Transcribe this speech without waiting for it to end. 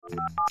You're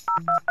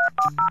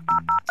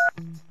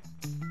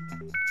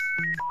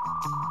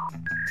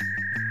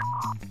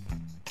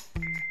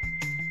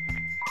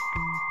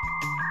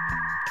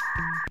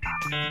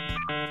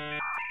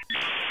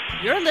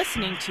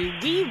listening to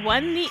We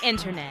Won the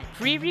Internet,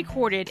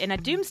 pre-recorded in a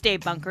doomsday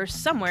bunker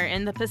somewhere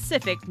in the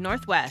Pacific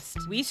Northwest.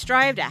 We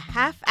strive to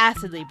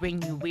half-assedly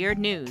bring you weird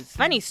news,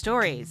 funny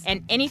stories,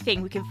 and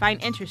anything we can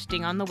find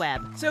interesting on the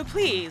web. So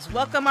please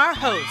welcome our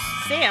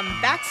hosts, Sam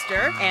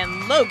Baxter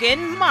and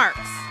Logan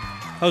Marks.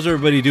 How's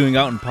everybody doing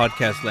out in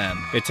podcast land?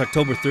 It's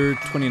October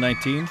 3rd,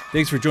 2019.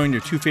 Thanks for joining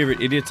your two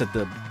favorite idiots at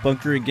the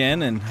bunker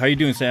again. And how you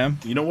doing, Sam?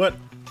 You know what?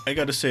 I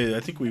got to say, I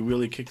think we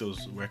really kicked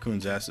those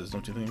raccoons' asses,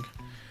 don't you think?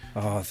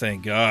 Oh,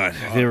 thank God.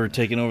 They were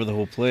taking over the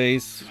whole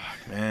place.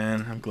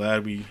 Man, I'm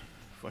glad we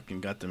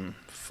fucking got them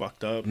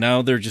fucked up.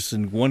 Now they're just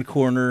in one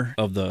corner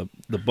of the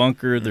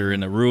bunker. They're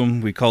in a room.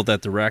 We called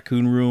that the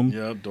raccoon room.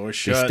 Yep, door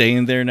shut. They're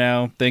staying there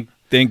now.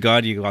 Thank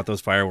God you got those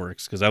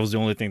fireworks, because that was the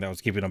only thing that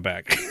was keeping them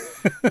back.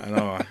 I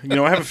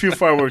know. I have a few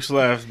fireworks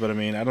left, but I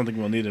mean, I don't think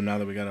we'll need them now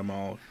that we got them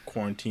all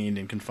quarantined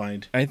and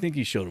confined. I think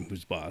you showed them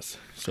who's boss.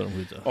 Showed them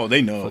who the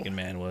they know. fucking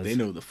man was. They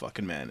know who the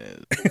fucking man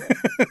is.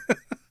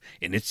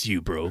 And it's you,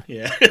 bro.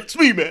 Yeah, it's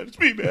me, man. It's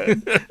me,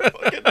 man.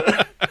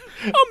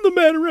 I'm the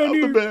man around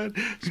here. I'm the man.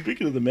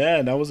 Speaking of the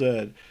man, I was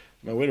at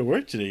my way to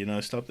work today. I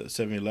stopped at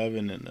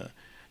 7-Eleven and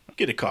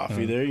get a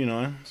coffee there.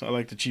 So I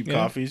like the cheap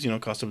coffees.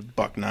 Cost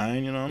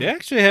 $1.09. They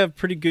actually have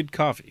pretty good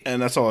coffee,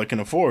 and that's all I can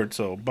afford.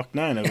 So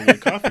 $1.09, I would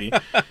get coffee.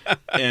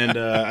 And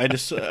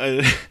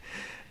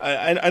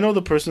I know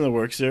the person that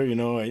works there.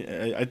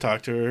 I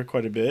talk to her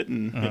quite a bit,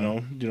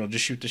 and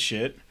just shoot the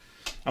shit.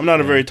 I'm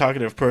not a very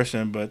talkative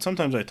person, but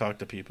sometimes I talk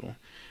to people.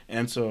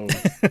 And so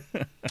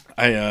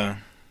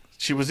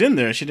she was in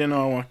there. She didn't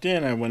know I walked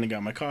in. I went and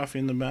got my coffee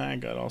in the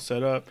bag, got all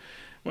set up,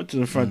 went to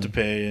the front to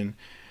pay, and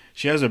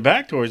she has her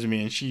back towards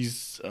me, and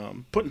she's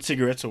putting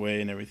cigarettes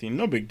away and everything.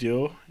 No big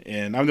deal.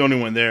 And I'm the only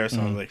one there, so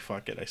I was like,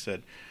 fuck it. I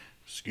said,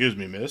 "Excuse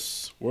me,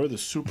 miss, where are the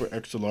super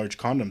extra large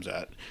condoms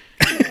at?"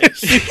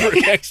 Super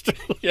extra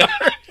large.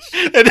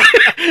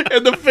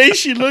 And the face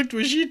she looked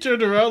when she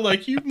turned around,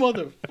 like, "You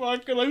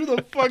motherfucker, like, who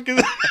the fuck is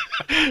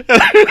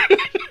that?"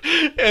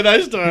 And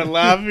I started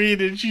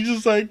laughing, and she's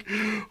just like,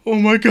 "Oh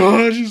my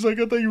God." She's like,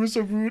 "I thought you were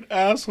some rude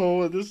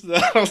asshole," and this and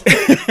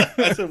that.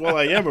 I said, "Well,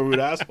 I am a rude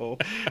asshole,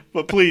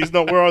 but please,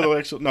 no, where are the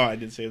extra?" No, I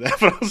didn't say that,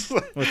 but I was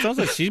like, well, it sounds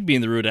like she's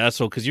being the rude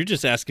asshole, because you're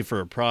just asking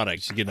for a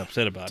product. She's getting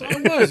upset about it.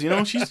 I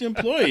was, she's the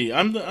employee.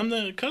 I'm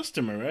the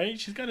customer, right?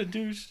 She's got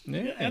to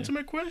answer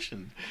my question.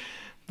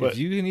 But if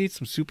you need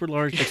some super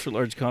large, extra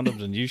large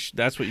condoms, and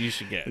that's what you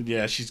should get.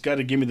 Yeah, she's got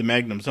to give me the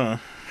magnums, huh?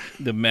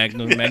 The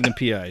Magnum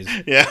PIs.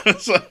 Yeah,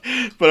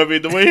 but I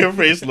mean, the way her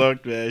face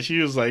looked, man, she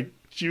was like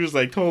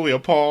totally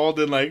appalled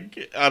and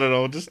like, I don't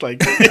know, just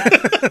like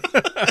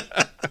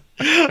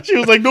she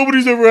was like,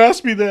 "Nobody's ever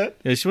asked me that."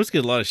 Yeah, she must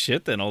get a lot of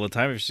shit then all the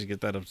time if she get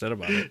that upset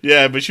about it.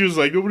 Yeah, but she was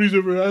like, "Nobody's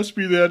ever asked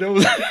me that." I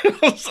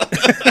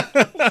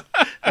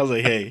was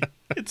like, "Hey,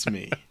 it's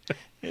me.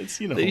 It's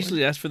They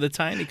usually ask for the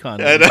tiny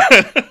condom."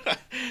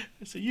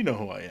 I said, "You know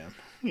who I am."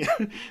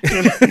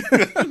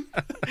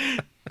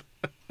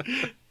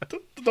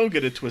 Don't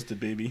get it twisted,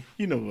 baby.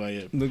 You know who I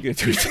am. Don't get it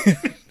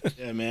twisted.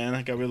 Yeah, man.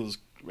 I got rid of those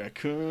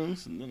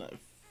raccoons, and then I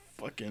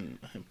fucking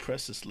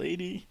impressed this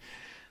lady.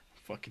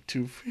 Fucking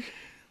two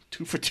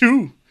for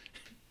two.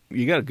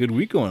 You got a good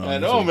week going on. I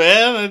know,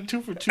 man.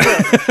 2 for 2.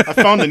 I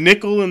found a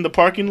nickel in the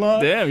parking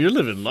lot. Damn, you're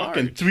living large.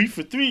 Fucking 3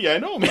 for 3. I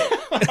know, man.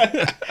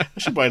 I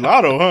should buy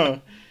lotto, huh?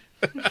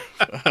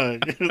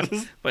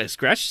 Buy a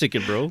scratch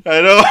ticket, bro.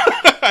 I know.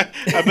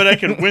 I bet I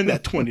can win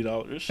that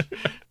 $20.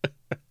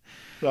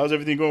 So how's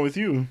everything going with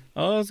you?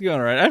 Oh, it's going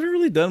all right. I haven't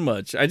really done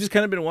much. I just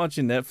kind of been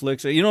watching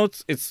Netflix.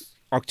 It's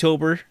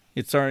October.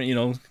 It's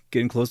starting,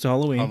 getting close to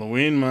Halloween.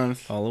 Halloween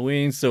month.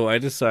 Halloween. So I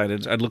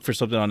decided I'd look for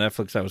something on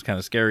Netflix that was kind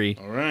of scary.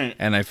 All right.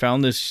 And I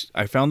found this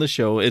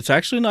show. It's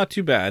actually not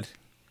too bad.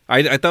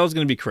 I thought it was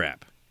going to be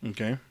crap.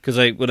 Okay. Because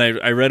when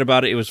I read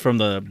about it, it was from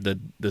the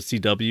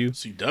CW.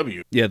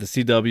 CW? Yeah, the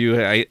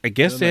CW. I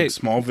guess they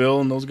Smallville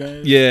and those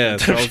guys? Yeah.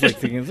 So I was like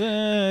thinking,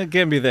 it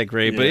can't be that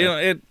great.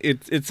 Yeah. But,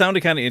 it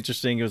sounded kind of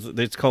interesting.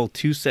 It's called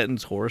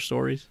 2-sentence horror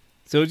stories.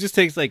 So it just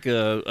takes like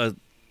a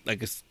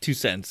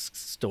 2-sentence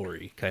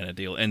story kind of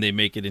deal, and they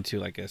make it into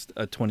like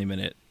a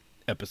 20-minute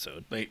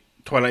episode. Like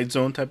Twilight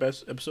Zone type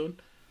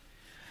episode?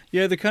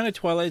 Yeah, they're kind of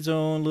Twilight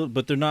Zone,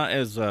 but they're not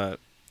as, they're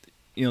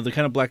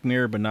kind of Black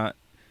Mirror, but not.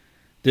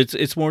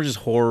 It's more just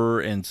horror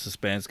and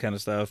suspense kind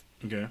of stuff.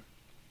 Okay.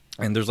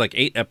 And there's like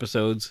 8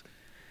 episodes.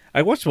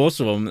 I watched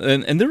most of them,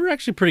 and they were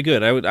actually pretty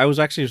good. I was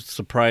actually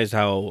surprised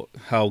how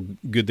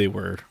good they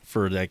were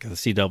for like the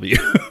CW.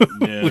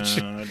 Yeah,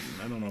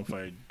 I don't know if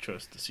I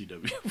trust the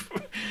CW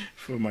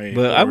for my shit.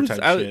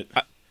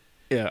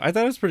 I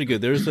thought it was pretty good.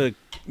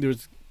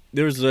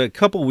 There was a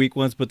couple weak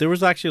ones, but there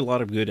was actually a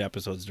lot of good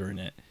episodes during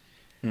it.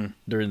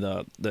 During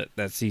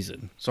that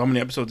season. So how many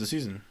episodes a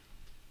season?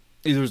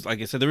 There was, like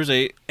I said, there was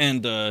 8,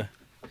 and they're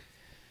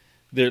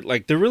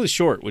really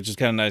short, which is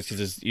kind of nice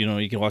because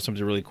you can watch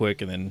something really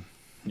quick and then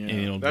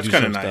that's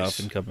kind of nice. Stuff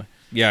and come.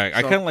 Yeah,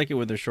 I So- kind of like it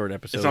when they're short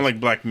episodes. It's not like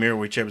Black Mirror,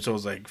 where each episode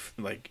is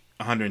like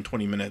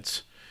 120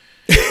 minutes.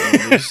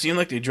 They seem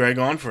like they drag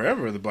on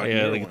forever. The Black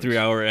Mirror like a ones.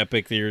 3-hour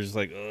epic. You're just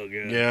like, oh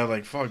god. Yeah,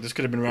 like fuck, this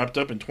could have been wrapped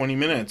up in 20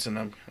 minutes, and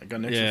I got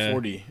an extra Yeah.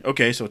 40.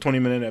 Okay, so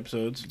 20-minute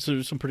episodes. So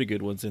there's some pretty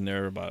good ones in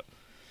there about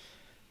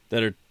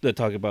that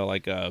talk about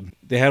like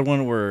they had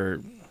one where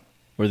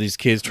these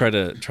kids try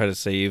to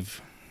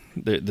save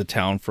the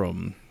town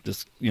from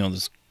this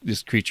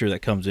this creature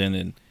that comes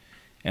in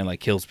and like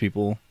kills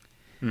people,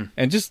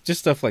 and just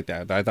stuff like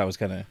that. I thought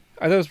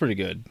was pretty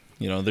good.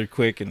 You know, they're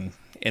quick and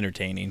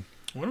entertaining.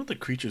 Why don't the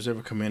creatures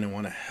ever come in and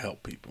want to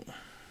help people?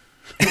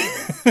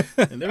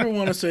 And never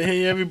want to say,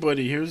 "Hey,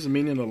 everybody, here's the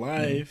meaning of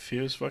life.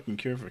 Here's fucking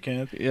cure for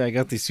cancer." Yeah, I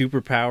got these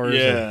superpowers.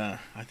 Yeah,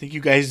 I think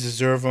you guys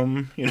deserve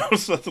them. You know,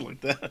 something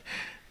like that.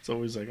 It's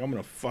always like, I'm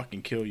gonna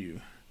fucgive you.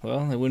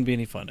 Well, it wouldn't be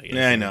any fun, I guess.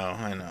 Yeah, I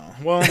know.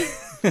 Well,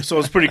 so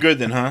it's pretty good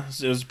then, huh?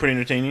 It was pretty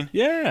entertaining.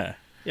 Yeah.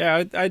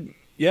 I'd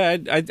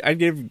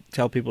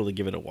tell people to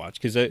give it a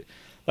watch because,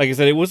 like I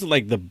said, it wasn't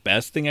like the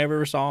best thing I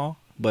ever saw,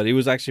 but it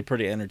was actually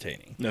pretty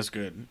entertaining. That's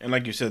good. And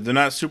like you said, they're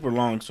not super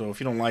long, so if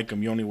you don't like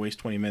them, you only waste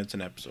 20 minutes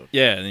an episode.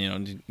 Yeah,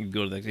 and you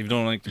go to the if you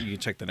don't like, you can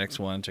check the next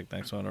one,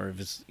 or if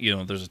it's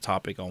there's a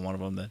topic on one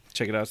of them, then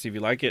check it out, see if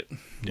you like it.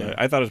 Yeah. But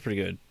I thought it was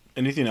pretty good.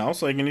 Anything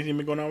else? Like anything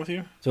been going on with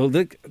you? So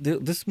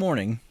this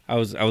morning I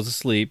was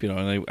asleep,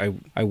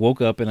 and I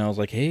woke up and I was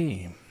like,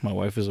 hey, my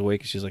wife was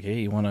awake, and she's like, hey,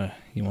 you wanna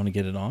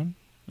get it on?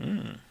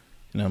 Mm.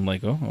 And I'm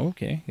like, oh,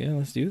 okay, yeah,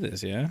 let's do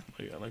this, yeah.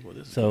 I like what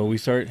this is. So we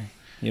start,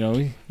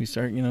 we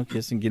start,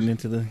 kissing, getting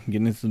into the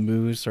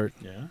mood.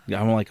 Yeah.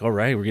 I'm like, all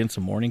right, we're getting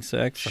some morning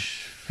sex.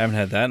 Haven't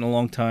had that in a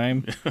long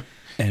time.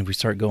 And we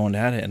start going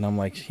at it, and I'm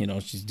like,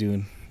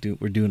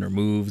 we're doing our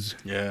moves,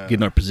 Yeah.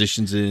 getting our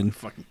positions in,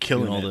 Fucking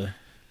killing doing it.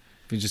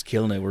 we're just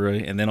killing it. We're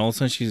ready. And then all of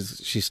a sudden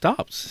she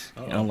stops,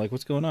 and Uh-oh. I'm like,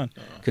 what's going on?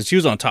 Because she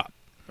was on top,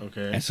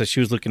 Okay. and so she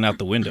was looking out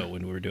the window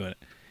when we were doing it,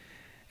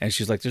 and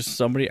she's like, there's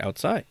somebody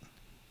outside,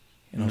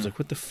 and I was like,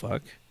 what the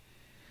fuck?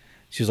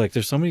 She's like,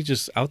 there's somebody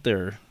just out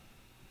there,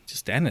 just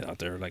standing out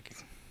there,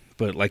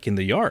 but in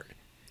the yard.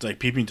 It's like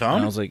Peeping And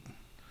Tom? I was like,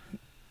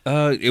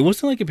 it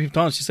wasn't like a peep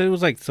Tom. She said it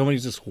was like somebody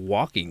just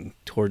walking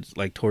towards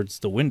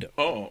the window.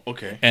 Oh,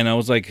 okay. And I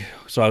was like,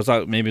 so I was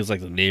thought maybe it was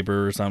like the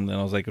neighbor or something.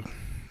 I was like,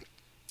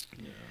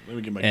 Let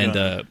me get my and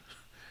gun.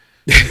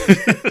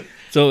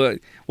 so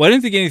well, I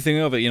didn't think anything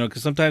of it,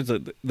 because sometimes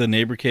the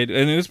neighbor kid,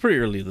 and it was pretty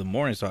early in the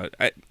morning, so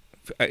I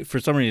for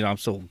some reason I'm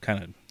still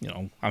kind of,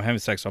 I'm having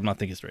sex, so I'm not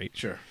thinking straight.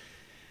 Sure.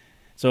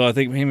 So I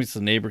think maybe it's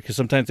the neighbor, because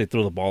sometimes they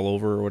throw the ball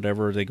over or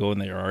whatever. They go in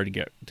their yard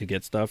to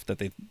get stuff that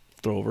they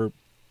throw over.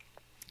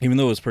 Even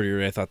though it was pretty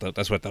early, I thought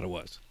that's what I thought it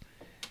was.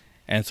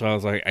 And so I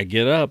was like, I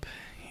get up,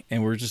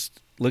 and we're just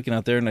looking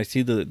out there, and I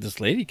see this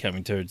lady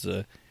coming towards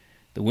the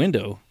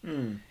window,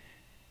 and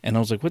I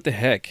was like, what the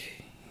heck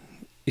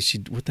is she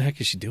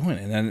doing?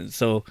 And then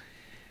so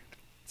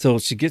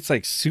she gets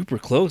like super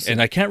close,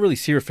 and I can't really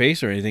see her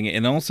face or anything,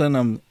 and all of a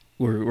sudden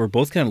we're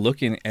both kind of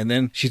looking, and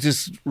then she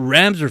just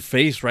rams her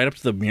face right up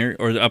to the mirror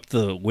or up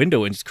the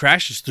window and just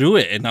crashes through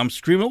it, and I'm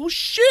screaming, oh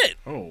shit.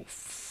 Oh,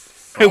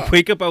 I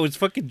wake up, I was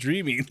fucking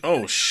dreaming.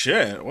 oh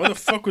shit. Why the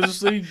fuck was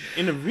this lady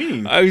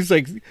intervening? I was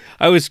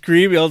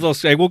screaming.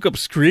 I woke up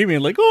screaming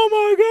like, oh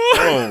my god.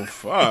 Oh,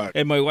 fuck.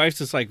 And my wife's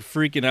just like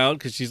freaking out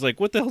because she's like,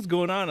 what the hell's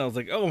going on? I was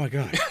like, oh my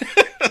god.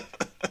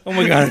 Oh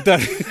my god. I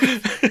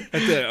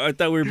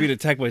thought we were being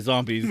attacked by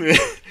zombies.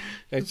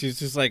 And she's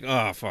just like,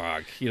 oh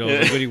fuck.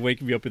 Like when you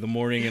wake me up in the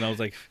morning, and I was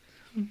like,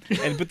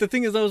 but the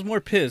thing is, I was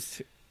more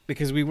pissed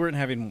because we weren't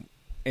having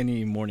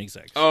any morning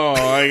sex.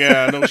 Oh,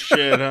 yeah, no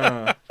shit,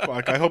 huh?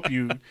 Fuck, I hope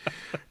you...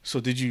 So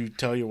did you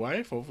tell your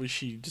wife? Hopefully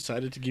she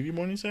decided to give you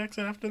morning sex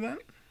after that?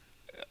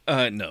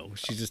 No.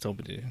 She just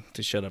told me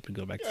to shut up and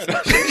go back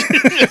to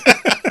sleep.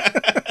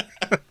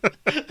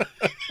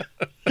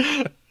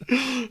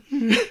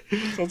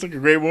 Sounds like a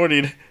great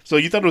morning. So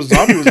you thought a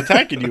zombie was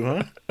attacking you,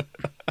 huh?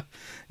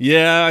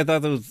 Yeah, I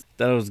thought that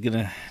I was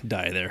gonna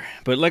die there.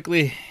 But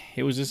luckily,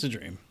 it was just a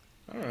dream.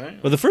 All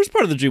right. Well, the first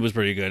part of the dream was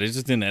pretty good. It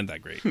just didn't end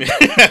that great.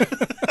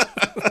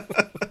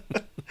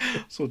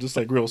 So just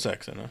like real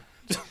sex, huh?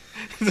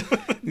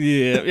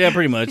 Yeah,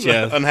 pretty much.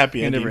 Yeah,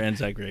 Unhappy it ending. never ends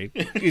that great.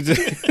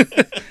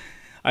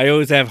 I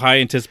always have high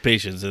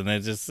anticipations, and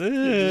then just It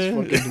just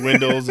fucking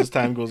dwindles as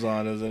time goes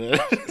on, isn't it?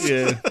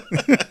 yeah.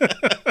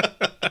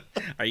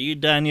 Are you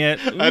done yet?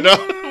 I know.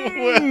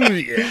 Ooh,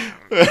 yeah.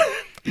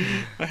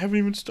 I haven't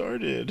even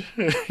started.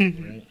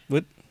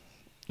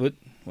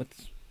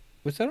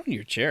 What's that on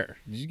your chair?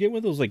 Did you get one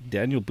of those like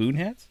Daniel Boone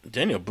hats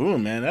Daniel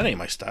Boone, man, that ain't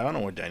my style. I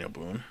don't wear Daniel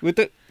Boone. with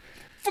the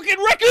fucking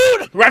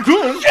raccoon?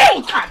 Raccoon!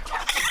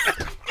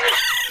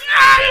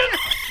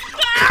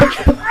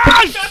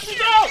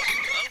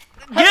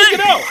 Get it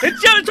out!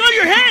 It's on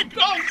your head!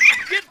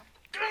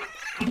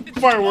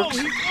 Fireworks!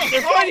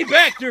 They're fighting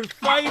back! They're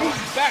fighting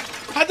back!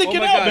 How'd they Oh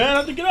get my out, God. man?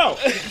 How'd they get out?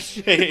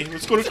 Hey,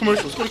 let's go to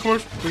commercial. We're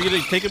gonna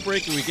take a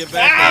break and we get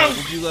back. Ow!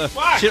 Would you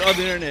Fuck! shit on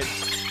the internet?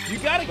 You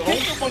gotta kick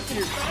him with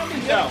your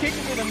family. You gotta kick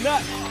him in the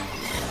nut.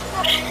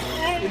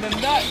 In the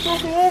nut.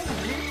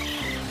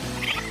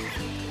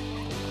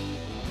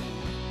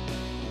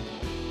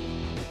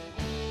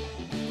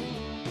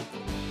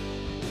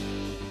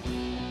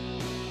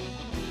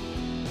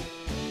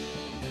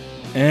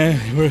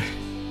 And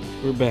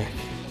we're back.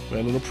 We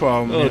had a little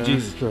problem. Oh, yeah.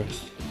 Jesus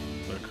Christ.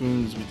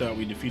 Raccoons, we thought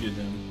we defeated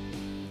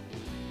them.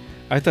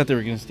 I thought they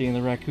were going to stay in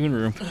the raccoon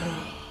room.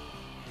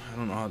 I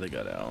don't know how they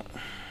got out.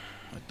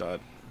 I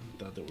thought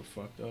they were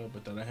fucked up. I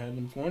thought I had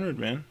them cornered,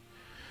 man.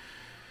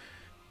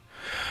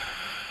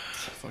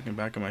 Fucking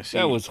back of my seat.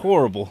 That was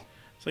horrible.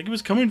 It's like he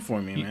was coming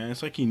for me, man.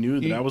 It's like he knew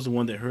that I was the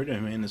one that hurt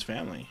him and his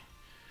family.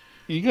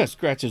 You got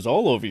scratches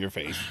all over your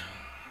face.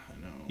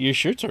 I know. Your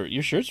shirt's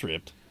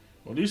ripped.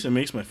 Well, at least it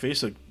makes my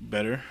face look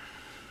better.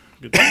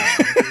 Good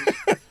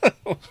thing.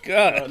 Oh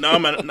God. No,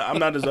 I'm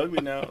not as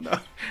ugly now. No.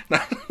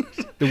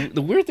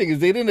 The weird thing is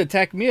they didn't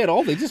attack me at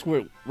all. They just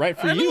went right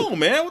for I you. know,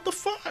 man. What the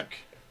fuck?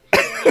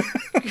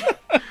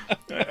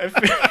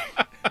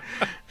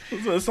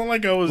 It's not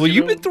like I was. Well,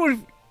 you've been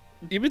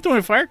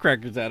throwing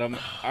firecrackers at them.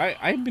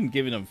 I've been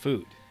giving them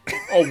food.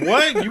 Oh,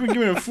 what? You were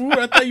giving them food?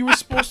 I thought you were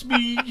supposed to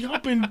be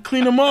helping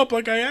clean them up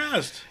like I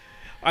asked.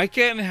 I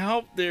can't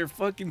help they're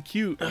fucking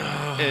cute.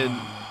 And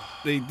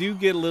they do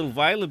get a little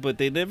violent, but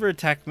they never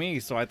attack me,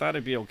 so I thought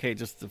it'd be okay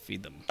just to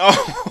feed them.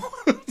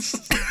 Oh.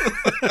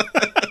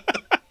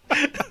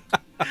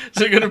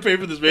 So you're going to pay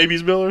for this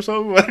baby's bill or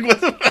something? Like, what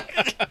the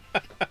fuck?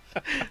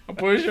 I'm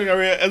pretty sure.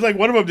 It's like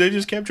one of them, they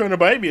just kept trying to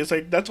bite me. It's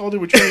like, that's all they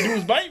were trying to do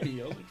was bite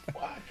me. I was like,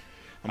 fuck.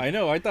 I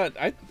know. I thought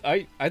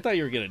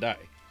you were going to die.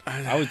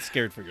 I was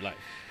scared for your life.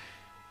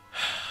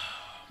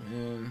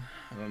 Man,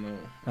 I don't know.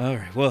 All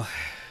right, well,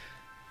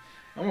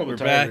 We're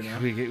back.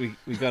 now. We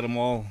got them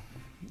all.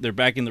 They're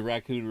back in the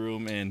raccoon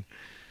room, and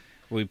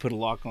we put a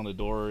lock on the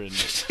door, and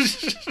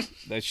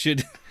that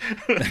should.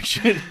 I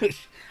should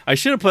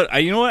have put.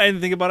 You know what? I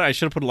didn't think about it. I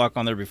should have put a lock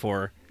on there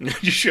before.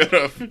 You should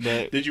have.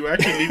 But Did you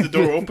actually leave the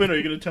door open, or are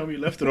you going to tell me you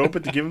left it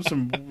open to give him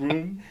some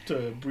room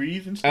to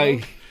breathe and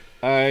stuff?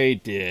 I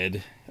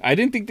did. I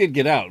didn't think they'd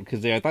get out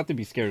because I thought they'd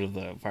be scared of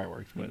the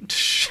fireworks. But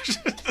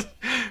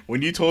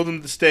when you told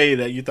them to stay,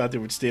 that you thought they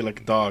would stay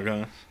like a dog,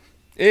 huh?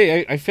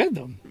 hey, I fed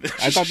them.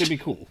 I thought they'd be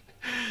cool.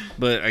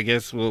 But I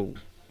guess we'll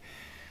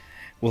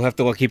have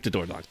to keep the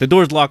door locked. The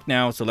door's locked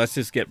now, so let's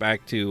just get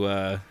back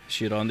to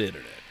shit on the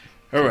internet.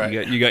 All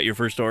right. You got your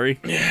first story?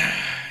 Yeah,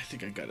 I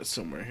think I got it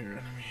somewhere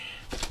here.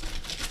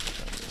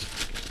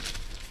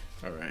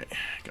 All right,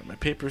 got my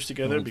papers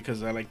together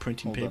because I like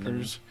printing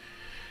papers.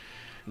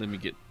 Let me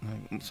get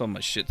some of my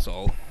shit's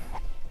all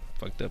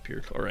fucked up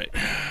here. All right.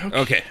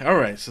 Okay. All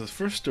right. So the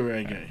first story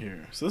I got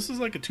here. So this is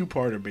like a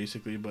two-parter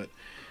basically, but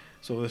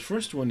so the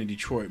first one in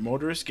Detroit,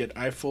 motorists get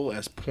eyeful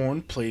as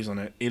porn plays on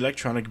an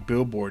electronic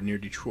billboard near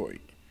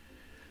Detroit.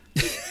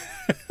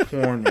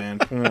 Porn, man,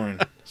 porn.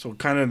 So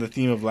kind of the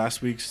theme of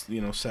last week's,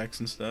 sex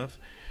and stuff.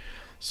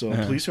 So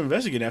police are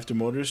investigating after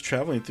motorists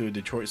traveling through a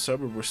Detroit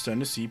suburb were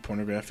stunned to see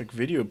pornographic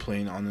video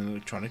playing on an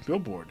electronic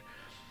billboard.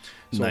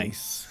 So,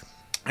 nice.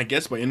 I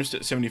guess by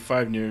Interstate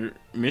 75 near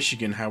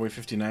Michigan Highway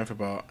 59 for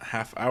about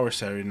half hour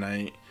Saturday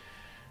night,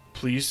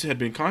 police had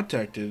been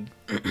contacted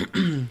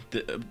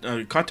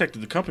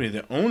the company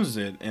that owns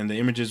it, and the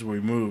images were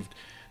removed.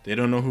 They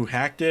don't know who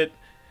hacked it.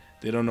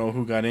 They don't know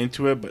who got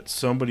into it, but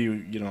somebody,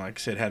 like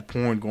I said, had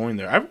porn going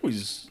there. I've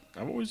always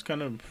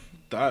kind of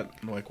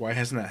thought, like, why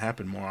hasn't that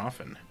happened more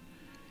often?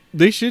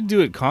 They should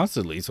do it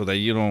constantly so that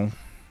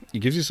it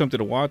gives you something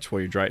to watch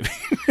while you're driving.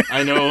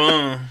 I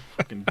know,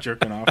 fucking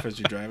jerking off as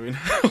you're driving.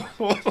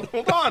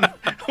 Hold on,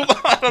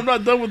 I'm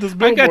not done with this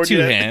billboard I got two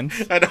yet.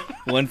 hands. I know.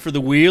 One for the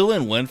wheel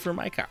and one for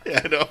my car.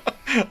 Yeah,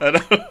 I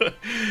know.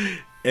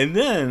 And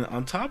then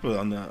on top of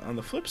on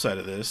the flip side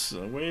of this,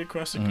 way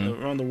across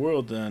around the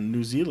world,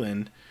 New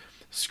Zealand,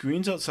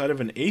 screens outside of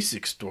an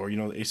ASICS store, the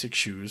ASICS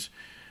shoes,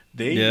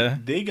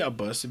 they got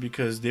busted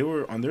because they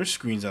were on their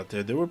screens out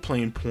there. They were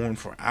playing porn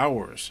for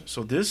hours.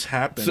 So this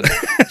happened.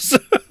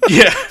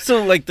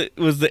 So like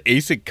was the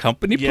ASIC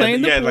company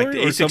playing the porn? Like the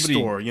ASIC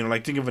store.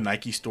 Like think of a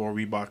Nike store,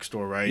 Reebok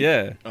store, right?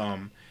 Yeah.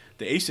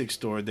 The ASIC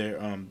store,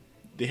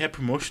 they had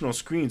promotional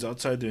screens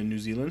outside their New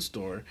Zealand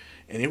store,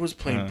 and it was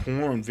playing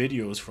porn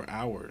videos for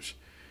hours.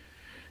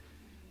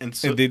 And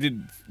so and they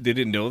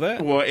didn't know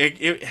that? Well,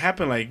 it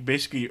happened like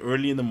basically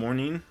early in the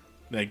morning,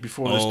 like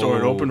before the store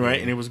had opened, right?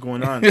 And it was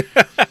going on.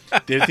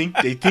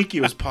 They think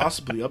it was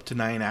possibly up to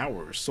 9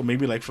 hours. So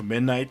maybe like from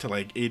midnight to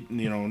like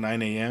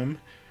 9 a.m.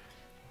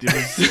 There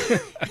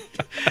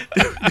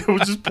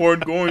was just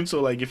porn going.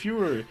 So like if you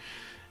were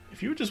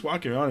just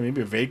walking around and maybe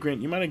a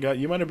vagrant, you might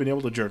have been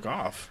able to jerk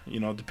off,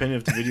 depending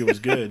if the video was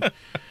good.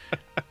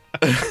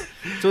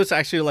 So it's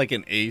actually like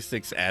an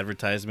ASICS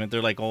advertisement.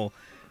 They're like all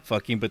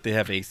fucking, but they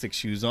have ASICS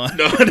shoes on.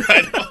 No,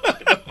 I know.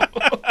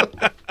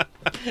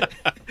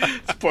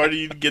 It's part of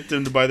you to get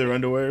them to buy their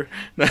underwear.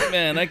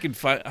 Man, I can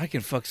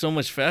fuck so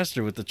much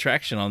faster with the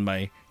traction on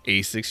my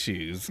ASICS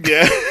shoes.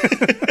 Yeah.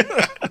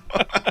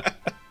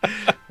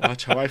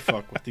 Watch how I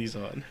fuck with these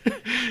on.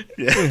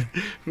 Yeah.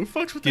 Who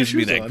fucks with these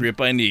shoes on? Gives me that grip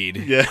I need.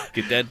 Yeah.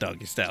 Get that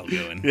doggy style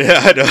going. Yeah,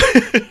 I know.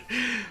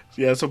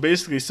 Yeah, so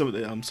basically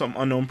some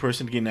unknown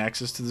person getting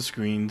access to the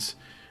screens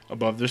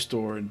above their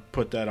store and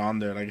put that on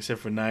there, like I said,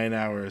 for 9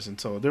 hours.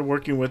 And so they're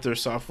working with their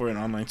software and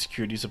online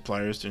security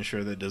suppliers to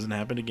ensure that it doesn't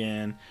happen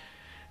again.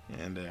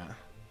 And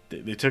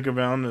They took her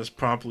down as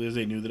promptly as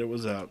they knew that it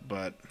was up.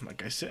 But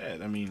like I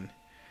said, do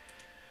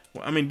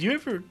you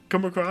ever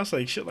come across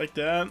like shit like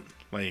that?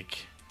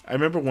 Like, I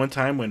remember one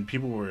time when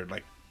people were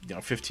like,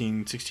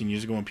 15, 16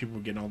 years ago when people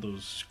were getting all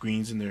those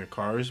screens in their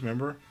cars,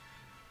 remember?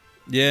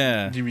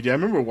 Yeah. DVD. I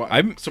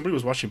remember somebody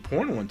was watching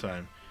porn one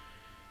time.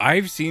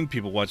 I've seen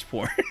people watch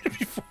porn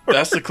before.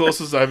 That's the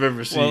closest I've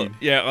ever seen. Well,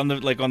 yeah, on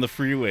the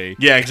freeway.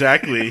 Yeah,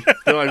 exactly.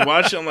 They're like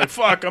watching. I'm like,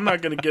 fuck. I'm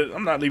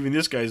not leaving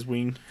this guy's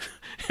wing.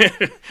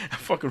 I'm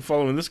fucking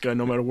following this guy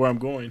no matter where I'm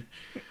going.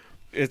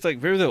 It's like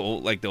very the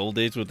old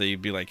days where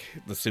they'd be like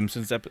the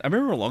Simpsons episode. I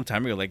remember a long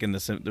time ago, like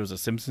there was a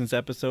Simpsons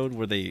episode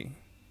where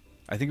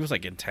I think it was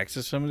like in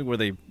Texas or something, where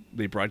they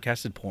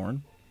broadcasted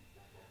porn.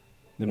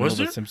 In the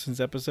middle of the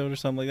Simpsons episode or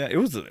something like that. It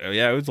was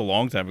a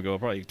long time ago,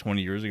 probably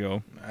 20 years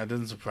ago. That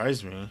doesn't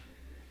surprise me.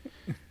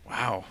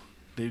 Wow,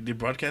 they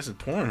broadcasted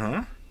porn,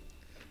 huh?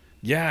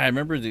 Yeah, I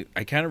remember.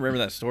 I kind of remember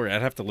that story.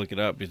 I'd have to look it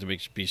up to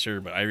be sure,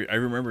 but I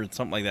remember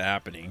something like that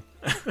happening.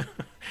 I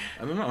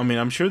don't know.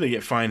 I'm sure they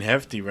get fined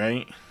hefty,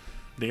 right?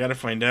 They got to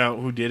find out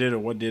who did it or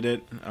what did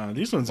it.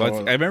 These ones, I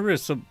remember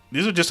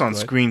these are just on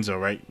screens, though,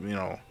 right?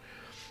 Yeah.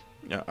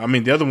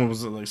 The other one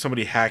was like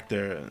somebody hacked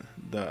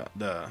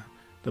the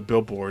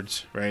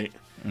billboards, right?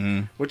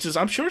 Mm. Which is,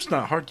 I'm sure it's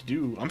not hard to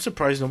do. I'm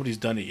surprised nobody's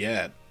done it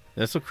yet.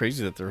 That's so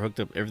crazy that they're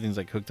hooked up. Everything's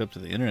like hooked up to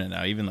the internet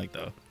now, even like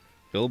the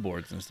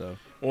billboards and stuff.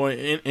 Well,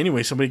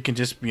 anyway, somebody can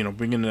just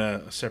bring in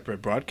a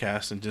separate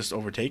broadcast and just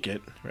overtake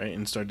it, right,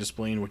 and start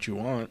displaying what you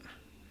want.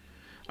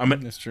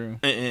 That's true.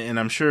 And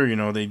I'm sure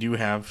they do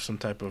have some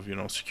type of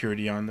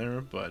security on there,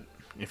 but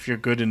if you're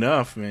good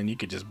enough, man, you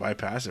could just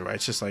bypass it, right?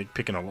 It's just like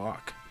picking a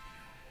lock.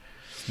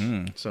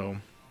 So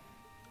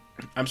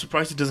I'm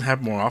surprised it doesn't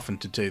happen more often,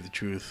 to tell you the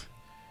truth.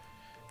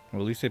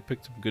 Well, at least they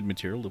picked some good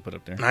material to put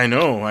up there. I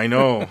know.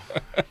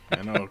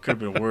 It could have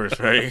been worse,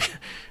 right?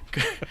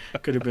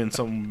 Could have been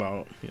something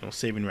about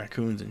saving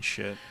raccoons and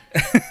shit.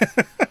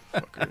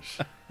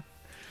 Fuckers.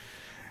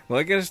 Well,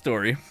 I got a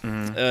story.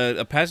 Mm-hmm.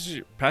 A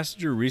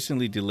passenger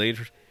recently delayed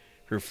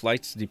her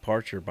flight's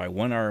departure by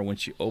 1 hour when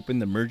she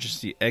opened the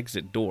emergency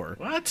exit door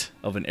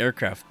of an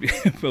aircraft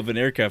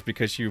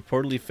because she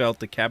reportedly felt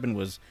the cabin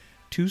was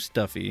too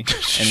stuffy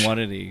and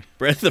wanted a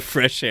breath of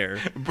fresh air.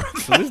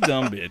 So this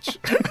dumb bitch.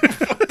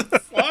 What the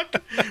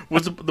fuck?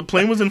 Was the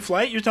plane was in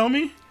flight? You tell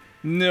me?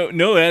 No,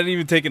 it hadn't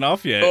even taken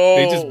off yet. Oh.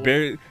 They just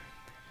barely.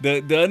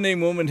 The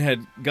unnamed woman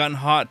had gotten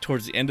hot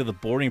towards the end of the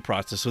boarding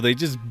process, so they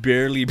just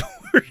barely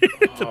boarded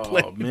the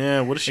plane. Oh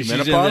man, what is she, and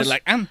menopause? She's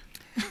like, I'm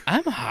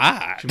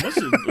hot. She must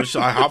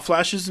have hot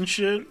flashes and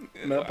shit.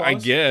 Menopause? I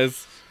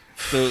guess.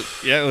 So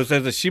yeah, it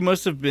says that she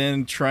must have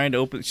been trying to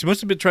open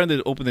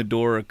the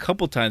door a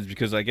couple times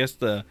because I guess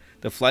the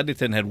flight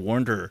attendant had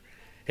warned her,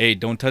 "Hey,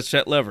 don't touch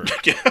that lever."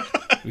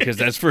 Because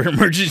that's for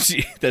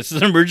emergency. That's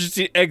an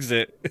emergency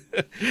exit.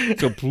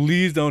 So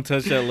please don't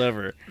touch that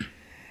lever.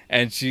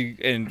 And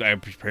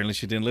apparently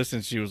she didn't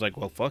listen. She was like,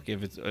 "Well, fuck.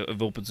 If it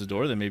opens the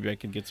door, then maybe I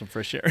can get some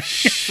fresh air."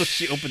 So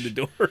she opened the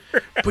door.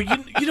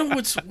 But you know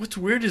what's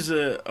weird is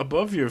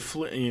above your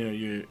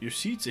your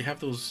seats they have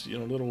those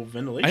little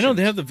ventilation. I know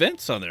they have the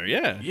vents on there.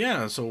 Yeah.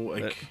 Yeah. So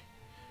like,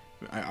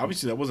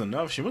 obviously that wasn't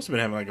enough. She must have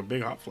been having like a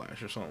big hot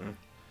flash or something.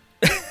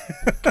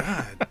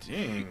 God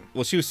dang.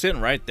 Well, she was sitting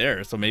right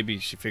there, so maybe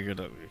she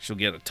figured she'll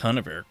get a ton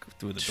of air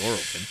through the door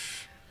open.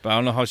 But I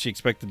don't know how she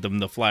expected them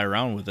to fly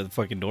around with the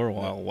fucking door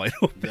while wide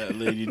open. That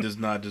lady does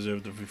not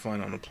deserve to be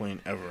flying on a plane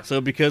ever. So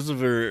because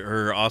of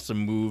her awesome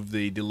move,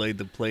 they delayed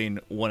the plane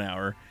 1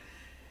 hour.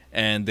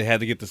 And they had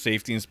to get the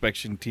safety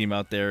inspection team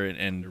out there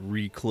and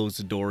re-close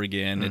the door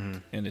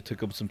again. And it took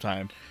them some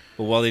time.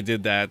 But while they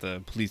did that,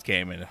 the police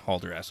came and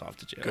hauled her ass off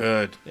to jail.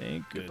 Good.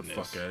 Thank goodness. Get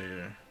the fuck out of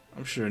here.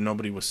 I'm sure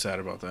nobody was sad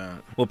about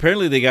that. Well,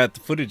 apparently they got the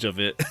footage of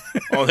it.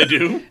 Oh, they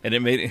do? And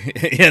it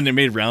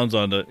made rounds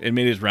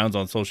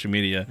on social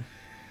media.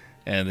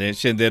 And they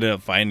ended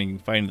up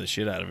finding the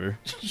shit out of her.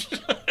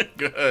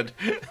 Good.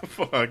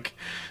 Fuck.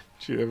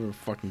 Should you ever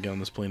fucking get on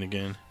this plane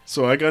again?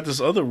 So I got this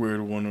other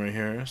weird one right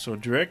here. So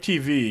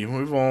DirecTV,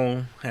 we've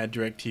all had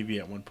DirecTV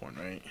at one point,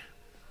 right?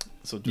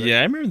 So yeah,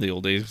 I remember the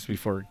old days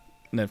before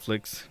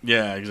Netflix.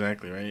 Yeah,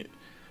 exactly, right?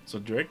 So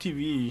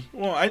DirecTV,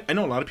 well, I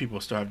know a lot of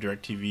people still have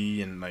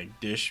DirecTV and like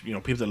Dish,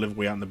 people that live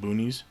way out in the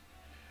boonies.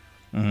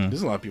 Mm-hmm.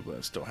 There's a lot of people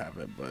that still have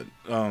it, but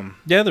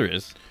yeah, there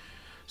is.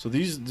 So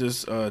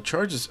this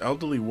charged this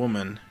elderly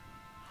woman,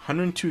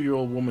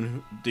 102-year-old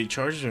woman, they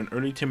charged her an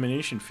early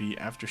termination fee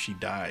after she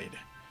died.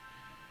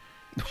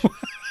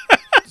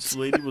 This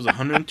lady was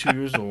 102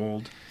 years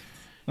old.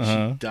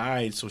 She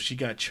died, so she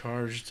got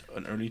charged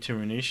an early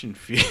termination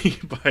fee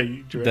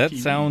by DirecTV. That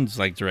sounds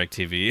like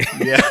DirecTV.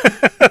 Yeah.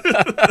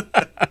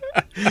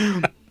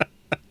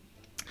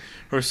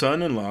 Her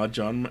son-in-law,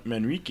 John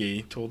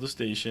Manrique, told the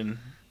station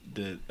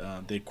that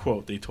they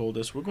told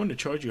us, "We're going to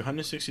charge you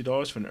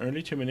 $160 for an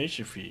early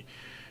termination fee.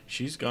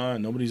 She's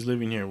gone. Nobody's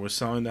living here. We're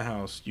selling the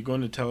house. You're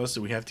going to tell us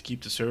that we have to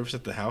keep the service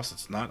at the house?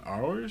 It's not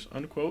ours?"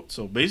 Unquote.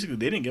 So basically,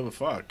 they didn't give a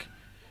fuck.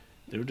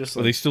 They were just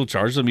like, they still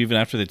charged them even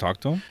after they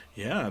talked to him?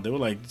 Yeah, they were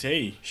like,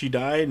 "Hey, she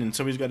died, and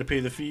somebody's got to pay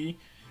the fee."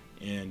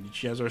 and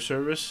she has our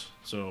service.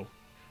 So,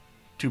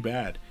 too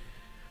bad.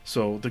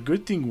 So the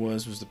good thing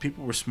was the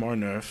people were smart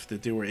enough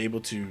that they were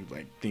able to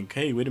like think,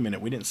 hey, wait a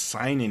minute, we didn't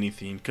sign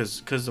anything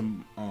because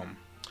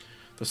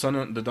the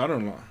son, the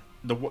daughter-in-law,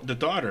 the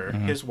daughter,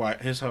 his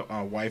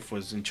wife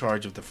was in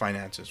charge of the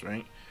finances,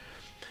 right?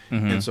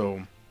 And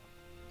so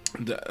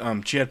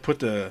she had put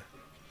the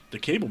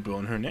cable bill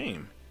in her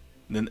name,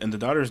 and the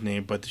daughter's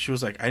name, but she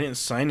was like, I didn't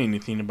sign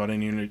anything about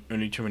any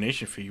early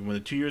termination fee. When the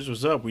 2 years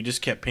was up, we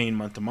just kept paying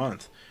month to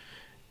month.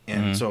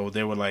 And so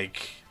they were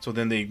like, so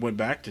then they went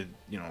back to,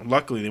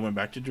 luckily they went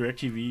back to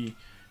DirecTV.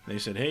 They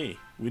said, hey,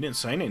 we didn't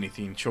sign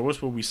anything. Show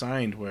us what we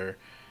signed where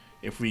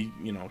if we,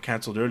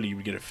 canceled early,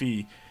 we get a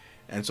fee.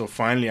 And so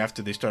finally,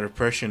 after they started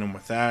pressuring them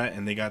with that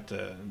and they got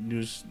the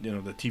news, the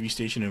TV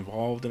station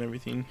involved and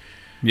everything.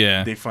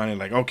 Yeah. They finally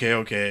like, okay,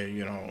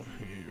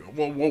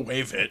 we'll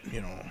waive it,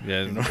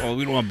 Yeah. Well,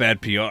 we don't want bad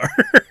PR.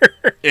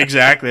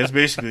 Exactly. That's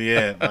basically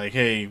it. Like,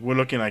 hey, we're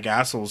looking like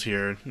assholes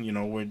here.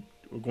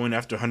 We're going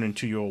after a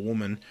 102-year-old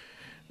woman.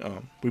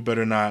 We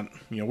better not.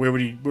 We're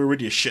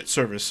already a shit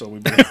service, so we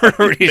better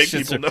make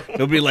people know.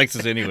 Nobody likes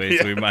us anyway,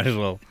 so we might as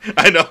well.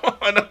 I know.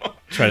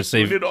 Try to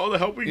save. We need all the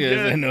help we can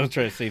get. I know.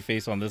 Try to save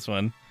face on this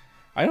one.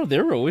 I know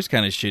they were always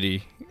kind of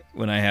shitty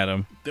when I had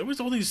them. There was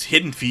all these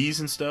hidden fees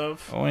and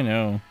stuff. Oh, I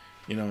know.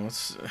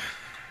 It's.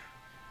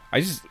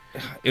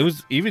 It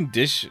was even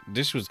Dish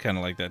was kind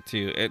of like that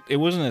too. It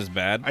wasn't as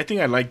bad. I think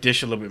I like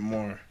Dish a little bit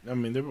more. I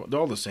mean, they're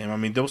all the same. I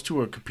mean, those two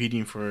are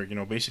competing for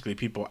basically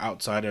people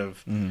outside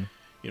of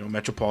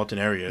metropolitan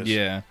areas.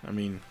 Yeah. I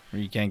mean,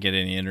 where you can't get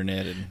any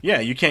internet and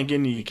you can't get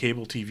any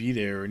cable TV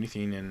there or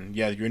anything, and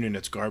your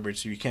internet's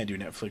garbage, so you can't do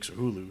Netflix or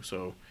Hulu.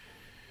 So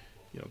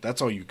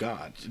that's all you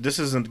got. This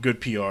isn't good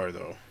PR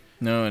though.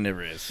 No, it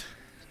never is.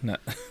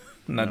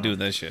 Not doing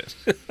that shit.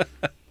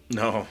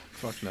 No,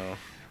 fuck no.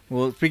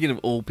 Well, speaking of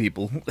old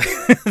people,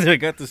 I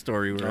got the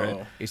story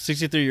where a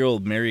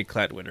 63-year-old Mary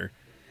Clatwitter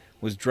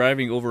was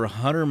driving over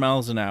 100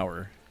 miles an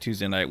hour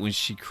Tuesday night when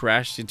she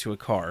crashed into a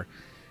car,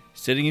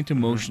 setting into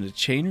motion a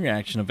chain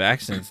reaction of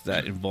accidents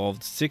that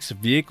involved 6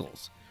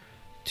 vehicles.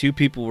 2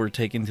 people were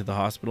taken to the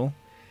hospital,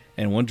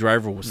 and 1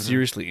 driver was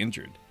seriously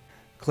injured.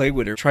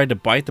 Clatwitter tried to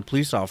bite the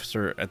police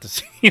officer at the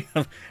scene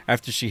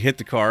after she hit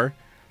the car.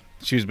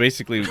 She was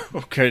basically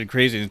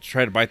crazy and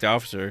tried to bite the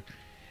officer.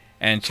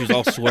 And she was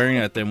all swearing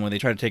at them when they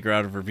tried to take her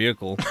out of her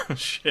vehicle. Oh,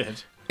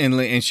 shit.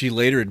 And she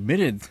later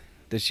admitted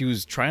that she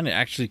was trying to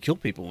actually kill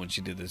people when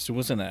she did this. It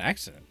wasn't an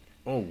accident.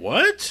 Oh,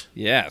 what?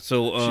 Yeah,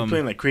 so... she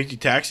playing like Crazy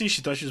Taxi?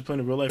 She thought she was playing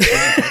a real-life Crazy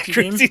Taxi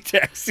game? Crazy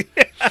Taxi.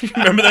 You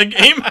remember that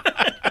game?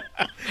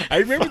 I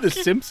remember the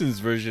Simpsons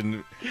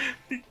version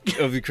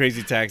of the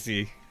Crazy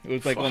Taxi. It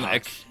was like on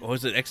the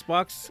was it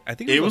Xbox? I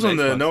think it was on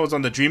the Xbox. No, it was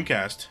on the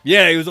Dreamcast.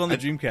 Yeah, it was on the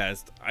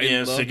Dreamcast. I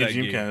loved Sega that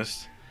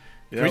Dreamcast.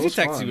 Yeah, Crazy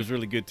Taxi was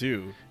really good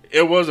too.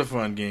 It was a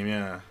fun game,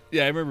 yeah.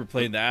 Yeah, I remember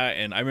playing that,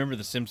 and I remember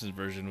the Simpsons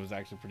version was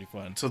actually pretty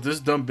fun. So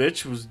this dumb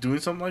bitch was doing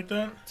something like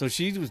that? So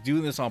she was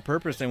doing this on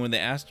purpose, and when they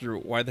asked her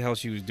why the hell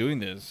she was doing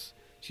this,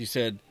 she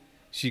said,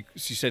 she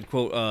said,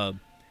 quote,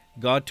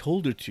 God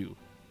told her to.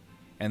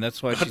 And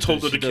that's why God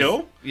told her to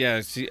kill?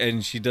 Yeah,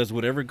 and she does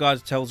whatever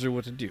God tells her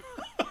what to do.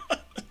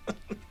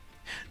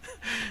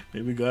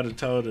 Maybe God will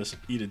tell her to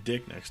eat a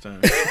dick next time.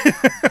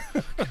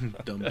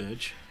 Dumb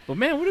bitch. But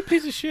man, what a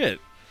piece of shit.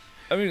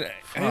 I mean,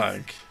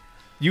 fuck.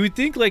 You would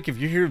think, like, if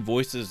you're hearing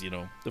voices,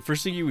 the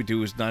first thing you would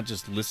do is not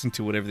just listen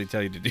to whatever they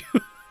tell you to do.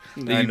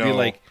 I know. Be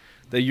like,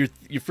 that your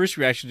first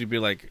reaction would be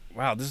like,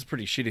 wow, this is a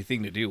pretty shitty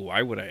thing to do.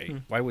 Why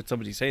would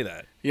somebody say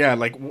that? Yeah,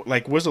 like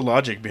what's the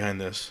logic behind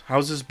this?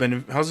 How's this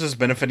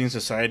benefiting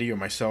society or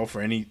myself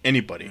or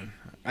anybody?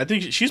 I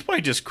think she's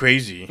probably just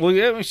crazy. Well,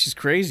 yeah, I mean, she's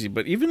crazy.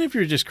 But even if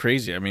you're just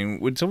crazy, I mean,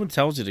 when someone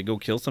tells you to go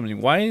kill something,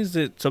 why is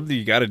it something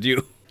you got to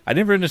do? I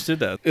never understood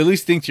that. At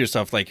least think to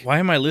yourself, like, why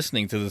am I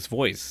listening to this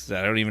voice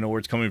that I don't even know where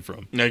it's coming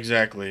from?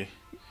 Exactly.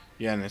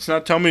 Yeah, and it's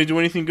not telling me to do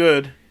anything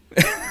good.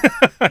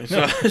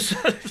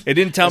 It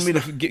didn't tell me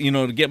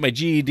to get my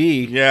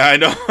GED. Yeah, I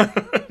know.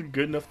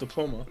 Good enough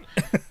diploma.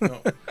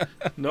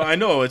 No, I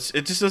know. It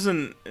just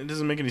doesn't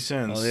make any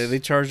sense. Well, they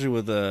charged her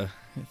with a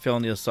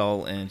felony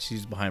assault, and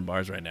she's behind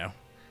bars right now.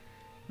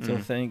 So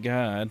thank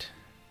God,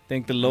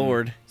 thank the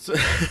Lord. So,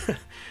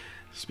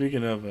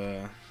 speaking of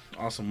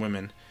awesome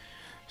women.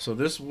 So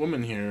this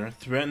woman here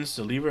threatens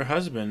to leave her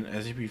husband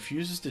as he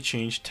refuses to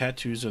change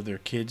tattoos of their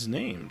kids'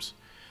 names.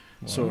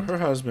 What? So her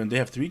husband, they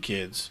have 3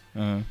 kids,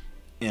 and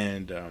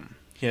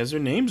he has their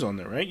names on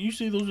there, right?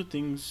 Usually those are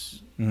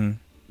things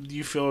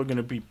you feel are going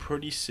to be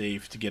pretty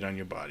safe to get on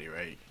your body,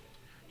 right?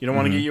 You don't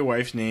want to get your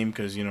wife's name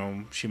because,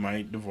 she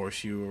might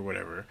divorce you or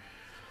whatever.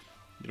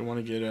 You don't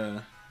want to get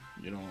a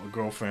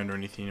girlfriend or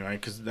anything, right?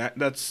 Because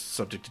that's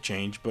subject to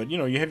change. But,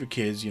 you have your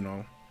kids,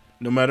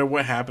 no matter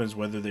what happens,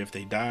 whether if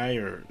they die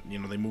or they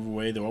move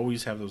away, they'll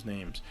always have those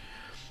names.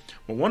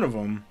 Well, one of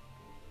them,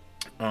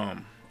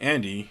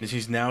 Andy,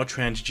 she's now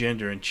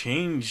transgender and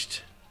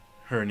changed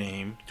her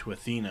name to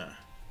Athena.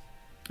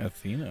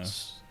 Athena.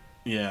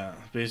 Yeah,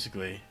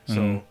 basically.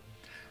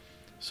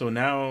 So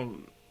now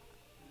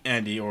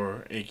Andy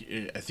or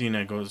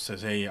Athena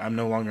says, "Hey, I'm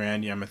no longer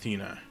Andy. I'm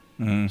Athena.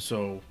 Mm-hmm.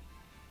 So,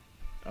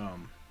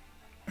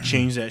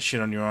 change that shit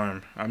on your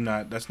arm. I'm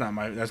not. That's not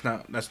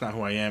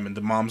who I am." And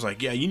the mom's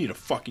like, "Yeah, you need to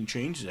fucking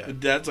change that." The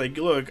dad's like,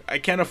 "Look, I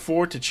can't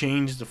afford to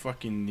change the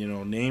fucking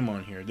name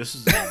on here. This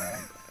is."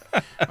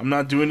 I'm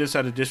not doing this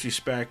out of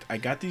disrespect. I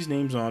got these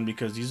names on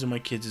because these are my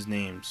kids'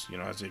 names.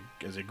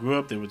 As I grew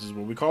up, this is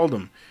what we called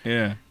them.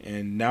 Yeah.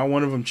 And now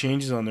one of them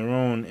changes on their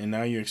own, and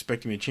now you're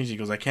expecting me to change it. He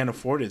goes, I can't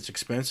afford it. It's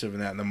expensive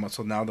and that. And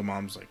so now the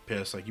mom's like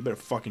pissed. Like, you better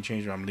fucking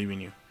change it or I'm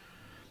leaving you.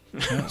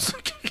 Yeah.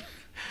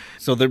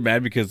 So they're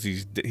mad because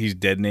he's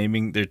dead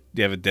naming. They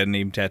have a dead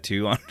name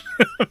tattoo on.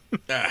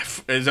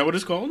 Is that what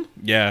it's called?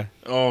 Yeah.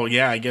 Oh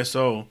yeah, I guess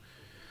so.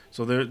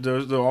 So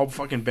they're all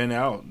fucking bent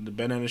out. They're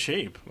bent out of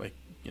shape. Like.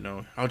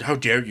 How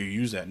dare you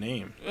use that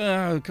name?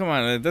 Come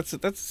on, that's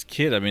his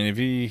kid. I mean,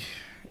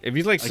 if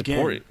he's like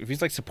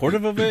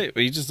supportive of it,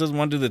 but he just doesn't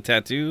want to do the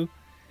tattoo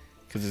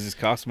because it just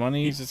costs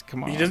money. He's just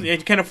come on. He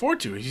can't afford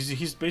to.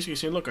 He's basically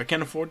saying, look, I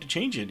can't afford to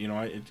change it.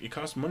 It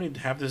costs money to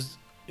have this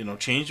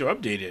changed or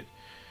updated.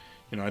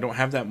 I don't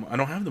have that. I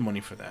don't have the money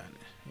for that,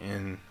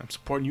 and I'm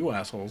supporting you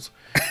assholes.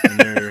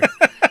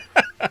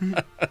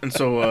 And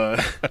so.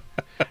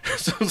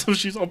 So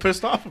she's all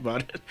pissed off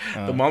about it.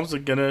 The mom's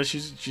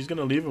she's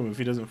gonna leave him if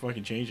he doesn't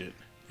fucking change it.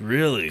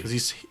 Really? Because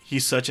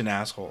he's such an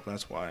asshole.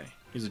 That's why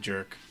he's a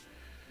jerk.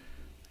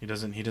 He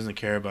doesn't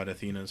care about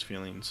Athena's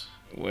feelings.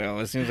 Well,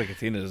 it seems like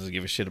Athena doesn't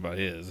give a shit about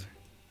his.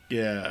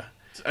 Yeah,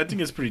 I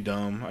think it's pretty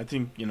dumb. I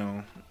think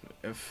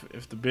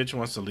if the bitch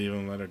wants to leave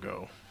him, let her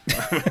go.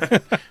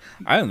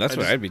 That's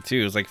what I'd be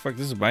too. It's like, fuck,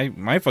 this is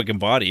my fucking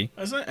body.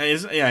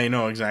 Yeah, I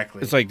know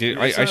exactly. It's like, dude,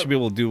 I should be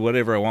able to do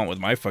whatever I want with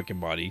my fucking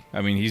body.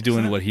 I mean, he's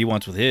doing what he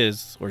wants with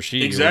his or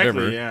she exactly, or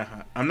whatever.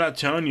 Yeah, I'm not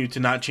telling you to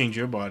not change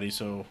your body.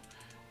 So,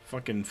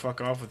 fucking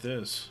fuck off with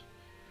this.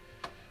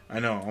 I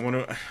know. I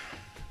want to.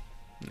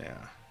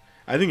 Yeah,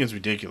 I think it's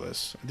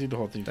ridiculous. I think the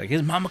whole thing. Like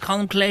his mama call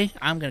him Clay,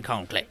 I'm gonna call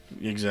him Clay.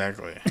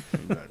 Exactly.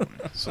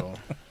 So,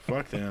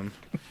 fuck them.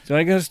 So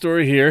I got a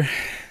story here.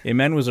 A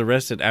man was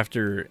arrested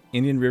after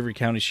Indian River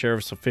County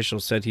Sheriff's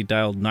officials said he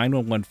dialed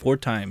 911 4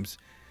 times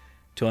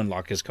to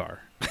unlock his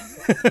car.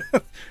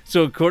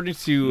 So according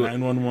to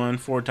 911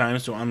 4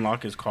 times to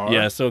unlock his car.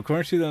 Yeah, so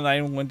according to the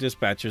 911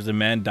 dispatchers, the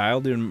man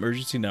dialed the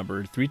emergency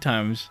number 3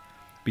 times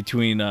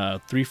between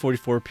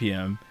 3:44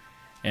 p.m.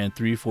 and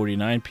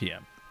 3:49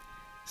 p.m.,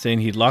 saying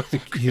he locked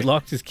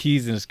his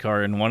keys in his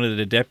car and wanted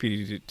a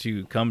deputy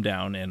to come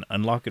down and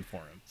unlock it for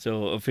him.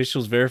 So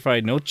officials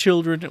verified no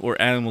children or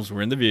animals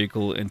were in the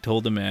vehicle and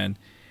told the man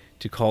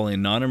to call a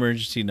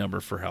non-emergency number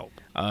for help.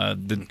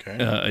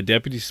 A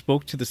deputy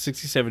spoke to the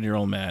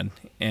 67-year-old man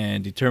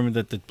and determined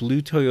that the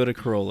blue Toyota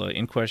Corolla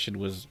in question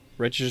was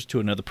registered to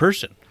another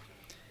person.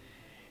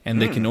 And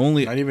they can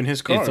only... Not even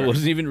his car. It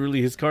wasn't even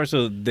really his car,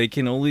 so they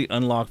can only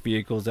unlock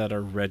vehicles that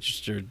are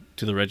registered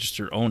to the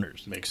registered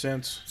owners. Makes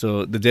sense.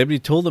 So the deputy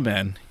told the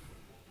man,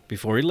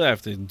 before he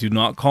left, do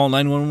not call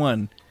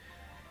 911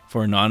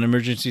 for a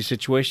non-emergency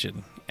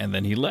situation, and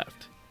then he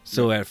left.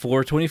 So at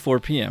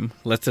 4:24 p.m.,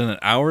 less than an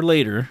hour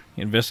later,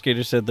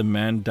 investigators said the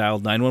man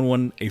dialed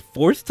 911 a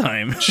 4th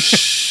time,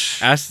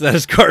 asked that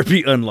his car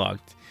be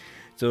unlocked.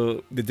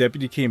 So the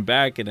deputy came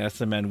back and asked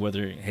the man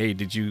whether, hey,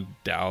 did you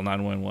dial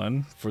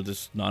 911 for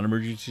this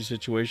non-emergency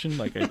situation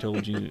like I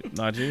told you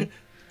not to?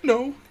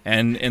 No.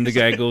 And the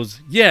guy goes,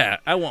 yeah,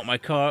 I want my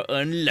car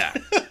unlocked.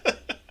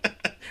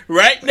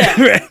 Right now.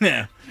 Right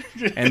now.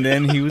 And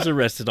then he was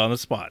arrested on the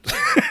spot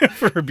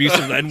for abuse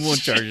of 911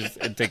 charges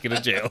and taken to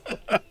jail.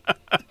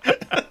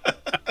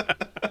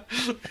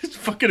 He's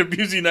fucking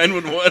abusing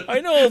 911. I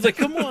know. It's like,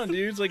 come on,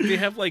 dude. It's like they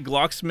have like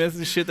locksmiths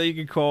and shit that you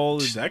can call.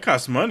 That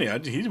costs money.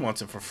 He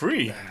wants it for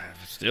free.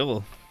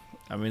 Still,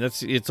 I mean,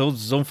 it's his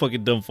own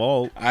fucking dumb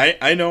fault.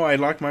 I know. I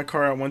locked my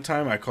car out one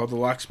time. I called the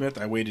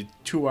locksmith. I waited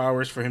 2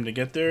 hours for him to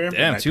get there.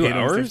 Damn, 2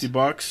 hours?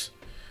 $50.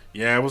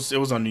 Yeah, it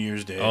was on New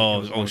Year's Day.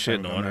 Oh shit,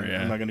 no wonder.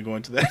 I'm not gonna go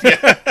into that.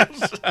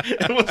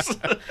 Yeah, it was.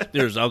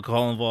 There's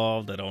alcohol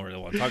involved. I don't really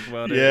want to talk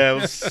about it. Yeah,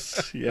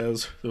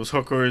 there was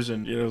hookers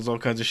and there was all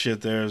kinds of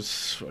shit there. It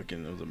was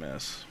a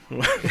mess.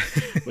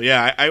 But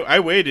yeah, I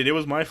waited. It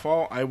was my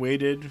fault. I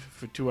waited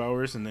for 2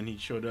 hours and then he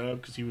showed up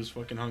because he was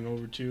fucking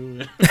hungover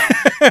too.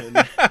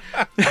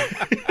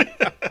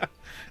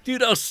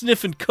 Dude, I was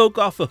sniffing coke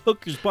off a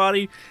hooker's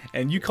body,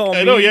 and you call me.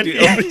 I know. Yeah,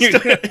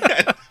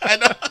 I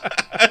know.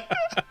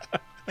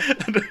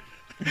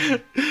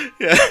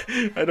 Yeah,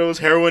 I know, his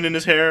heroin in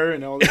his hair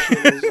and all that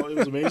shit. It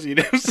was amazing.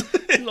 It was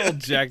all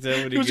jacked up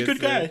when he was gets a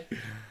good there. guy.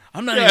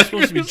 I'm not even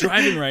supposed to be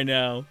driving right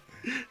now.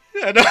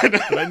 Yeah, I know.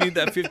 But I need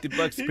that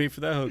 $50 to pay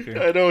for that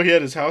hooker. I know, he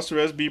had his house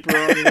arrest beeper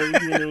on and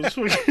everything. It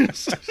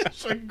was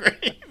fucking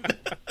great.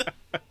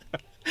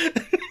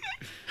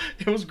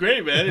 It was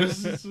great, man. He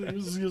was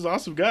an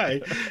awesome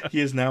guy.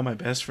 He is now my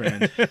best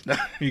friend.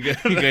 You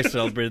guys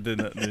celebrated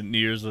the New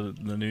Year's, the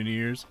new New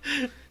Year's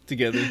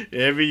together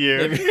every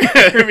year.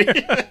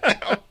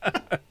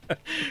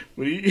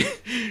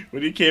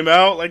 When he came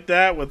out like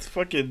that with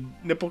fucking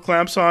nipple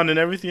clamps on and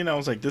everything, I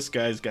was like, this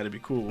guy's got to be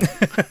cool.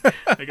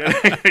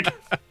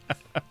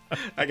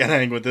 I gotta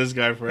hang with this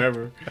guy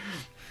forever.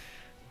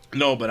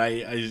 No, but I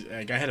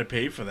had to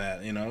pay for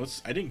that. You know,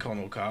 I didn't call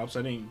no cops.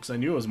 I didn't, because I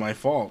knew it was my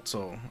fault.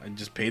 So I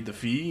just paid the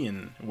fee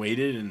and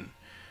waited. And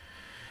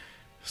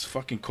it's a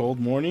fucking cold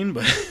morning,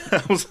 but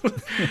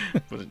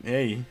but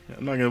hey,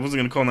 I wasn't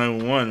gonna call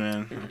 911,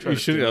 man. You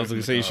should. I was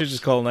gonna say you should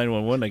just call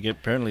 911. I get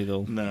apparently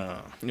they'll.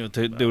 No,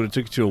 they would have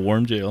took you to a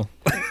warm jail.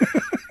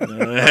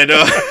 I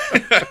know.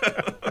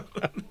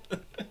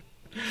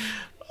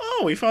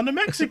 Oh, we found a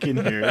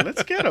Mexican here.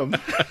 Let's get him.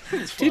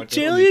 To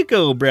jail you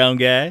go, brown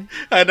guy.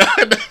 I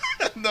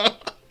know.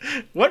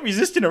 What,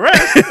 resisting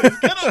arrest?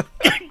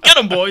 Get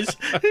him, boys.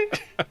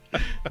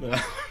 No.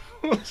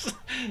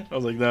 I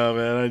was like, no,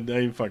 man, I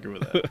ain't fucking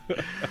with that.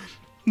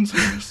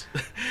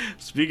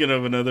 Speaking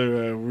of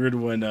another weird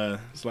one,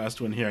 this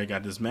last one here, I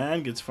got this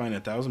man gets fined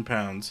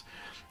 £1,000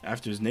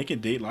 after his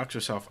naked date locks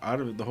herself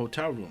out of the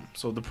hotel room.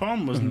 So the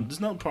problem was,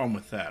 there's no problem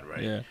with that,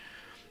 right? Yeah.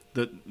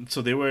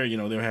 So they were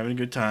having a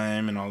good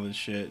time and all this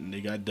shit, and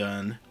they got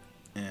done,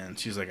 and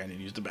she's like, I need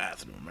to use the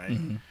bathroom, right?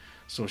 Mm-hmm.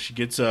 So she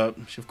gets up.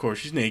 Of course,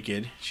 she's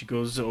naked. She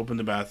goes to open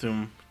the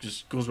bathroom,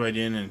 just goes right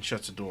in and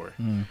shuts the door.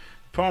 Mm.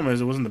 Problem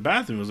is, it wasn't the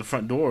bathroom; it was the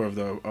front door of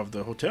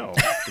the hotel.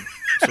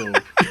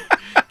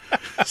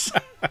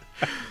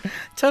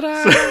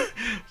 Ta-da!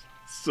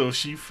 So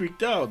she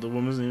freaked out. The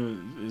woman's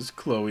name is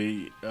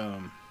Chloe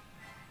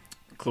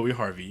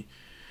Harvey.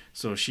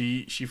 So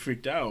she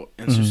freaked out,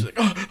 and so she's like,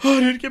 "Oh, I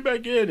need to get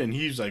back in." And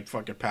he's like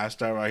fucking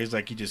passed out. Right? He's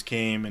like, he just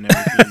came and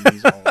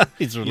everything.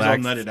 He's all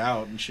nutted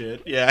out and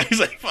shit. Yeah, he's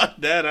like, "Fuck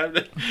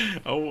that!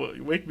 Oh,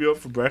 wake me up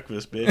for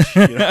breakfast,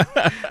 bitch." You know?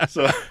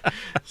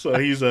 So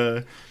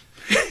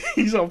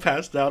he's all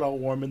passed out, all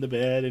warm in the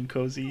bed and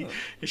cozy,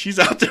 and she's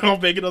out there all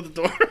banging on the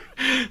door.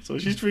 So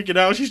she's freaking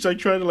out. She's like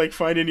trying to like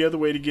find any other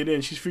way to get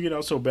in. She's freaking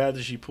out so bad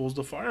that she pulls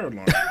the fire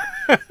alarm.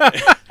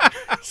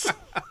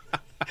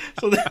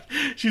 So that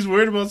she's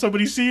worried about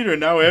somebody seeing her.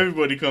 Now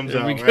everybody comes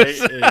out, right?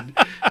 And,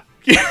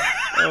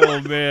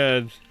 oh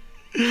man!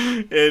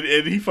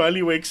 And he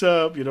finally wakes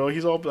up. You know,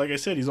 he's all, like I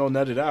said, he's all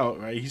nutted out,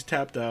 right? He's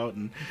tapped out,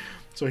 and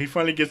so he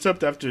finally gets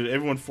up after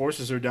everyone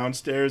forces her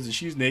downstairs, and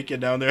she's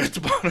naked down there at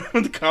the bottom.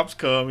 And the cops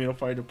come,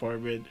 fire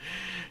department.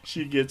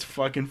 She gets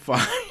fucking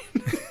fined.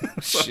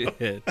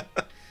 Shit.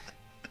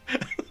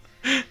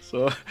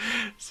 So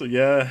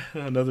yeah,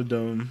 another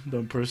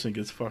dumb person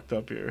gets fucked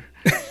up here.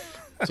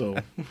 So,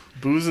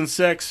 booze and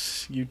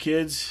sex, you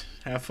kids,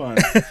 have fun.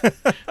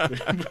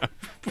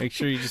 Make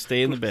sure you just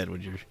stay in the bed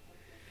when you're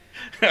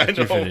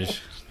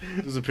finished.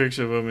 There's a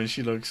picture of them, and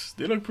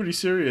they look pretty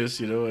serious,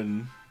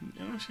 and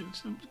she's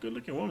a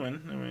good-looking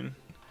woman. I mean,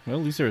 well,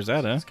 at least there's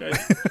that, huh?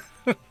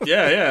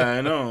 Yeah, I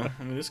know.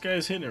 I mean, this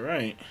guy's hitting it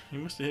right. He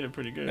must have hit it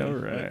pretty good. All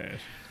right.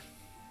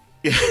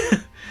 Yeah.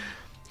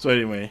 So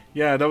anyway,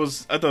 yeah, I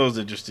thought it was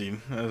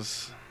interesting. That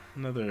was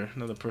another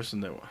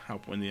person that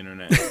helped win the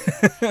internet.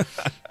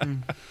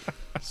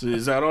 So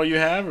is that all you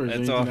have, or is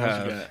that's there all anything I else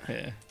have? you got?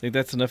 Yeah. I think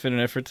that's enough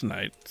internet for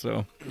tonight.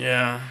 So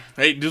yeah.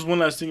 Hey, just one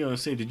last thing I want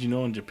to say. Did you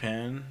know in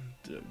Japan,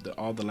 the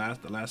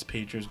last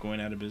pagers going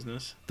out of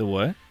business? The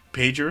what?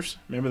 Pagers.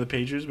 Remember the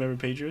pagers? Remember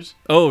pagers?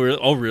 Oh, really?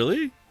 Oh,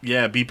 really?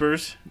 Yeah,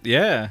 beepers.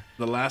 Yeah.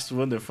 The last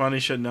one, they're finally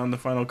shutting down the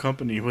final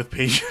company with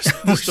pagers.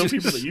 There's still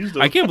people that use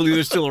them. I can't believe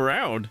they're still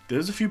around.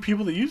 There's a few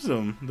people that use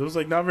them. There was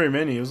like not very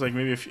many. It was like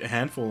maybe a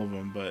handful of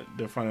them, but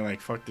they're finally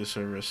like, fuck this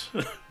service.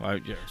 Well,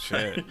 yeah,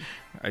 shit.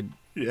 I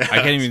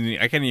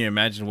can't even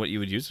imagine what you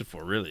would use it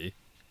for, really.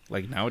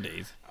 Like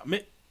nowadays. I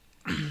mean,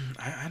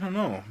 I don't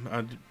know.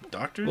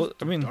 Doctors? Well,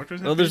 I mean,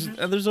 doctors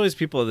there's always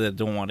people that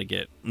don't want to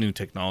get new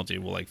technology.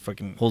 Will like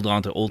fucking hold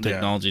on to old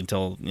technology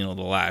until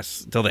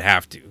until they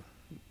have to.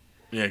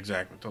 Yeah,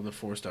 exactly. Until they're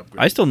forced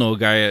upgrade. I still know a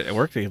guy at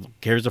work that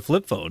carries a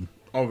flip phone.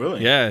 Oh,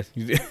 really? Yeah,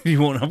 he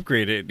won't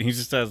upgrade it. He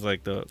just has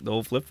like the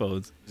old flip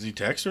phones. Does he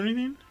text or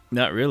anything?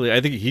 Not really. I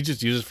think he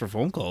just uses it for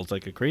phone calls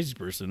like a crazy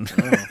person.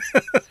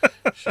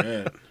 Oh,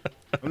 shit.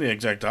 I'm the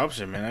exact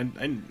opposite,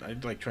 man. I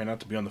like try not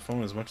to be on the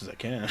phone as much as I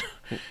can.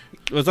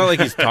 Well, it's not like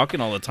he's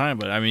talking all the time,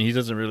 but I mean, he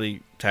doesn't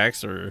really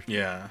text or.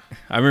 Yeah.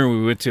 I remember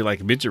we went to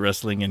like midget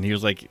wrestling, and he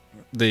was like,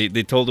 they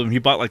told him he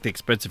bought like the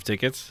expensive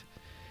tickets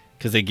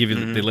because they give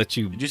you they let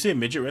you. Did you say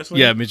midget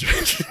wrestling? Yeah, midget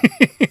wrestling.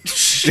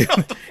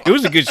 It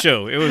was a good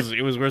show. It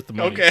was worth the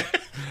money. Okay.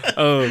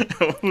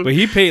 But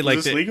he paid like.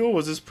 Was this legal?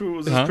 Was this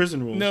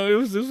prison rules? No, it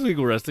was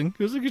legal wrestling.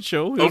 It was a good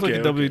show. It was like a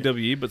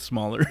WWE but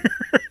smaller.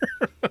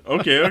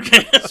 Okay.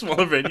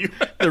 Smaller venue.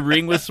 The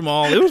ring was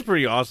small. It was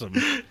pretty awesome.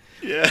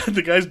 Yeah,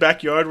 the guy's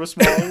backyard was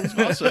small. It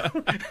was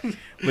awesome.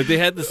 But they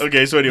had this.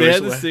 Okay, so anyway, they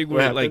had this thing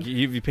where like if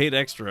you paid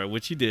extra,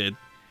 which he did,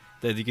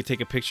 that you could take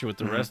a picture with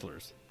the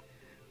wrestlers.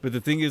 But the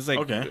thing is, like,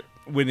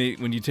 when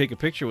you take a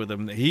picture with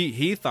them,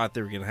 he thought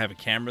they were gonna have a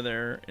camera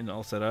there and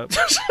all set up.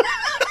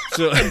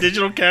 So a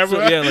digital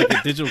camera. So, yeah, like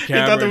a digital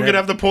camera. They thought they were gonna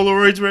have the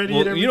Polaroids ready.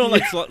 Well,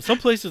 like some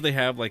places they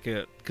have like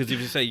a because if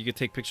you say you could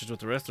take pictures with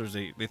the wrestlers,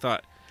 they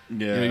thought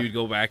you'd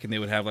go back and they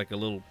would have like a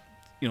little,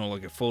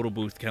 like a photo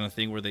booth kind of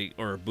thing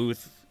where a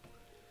booth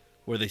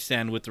where they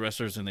stand with the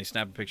wrestlers and they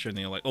snap a picture and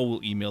they're like, oh,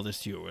 we'll email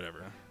this to you or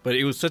whatever. But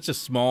it was such a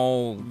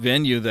small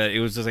venue that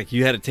it was just like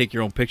you had to take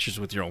your own pictures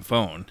with your own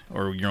phone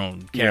or your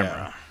own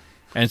camera.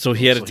 And so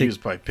he had to take. He was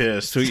probably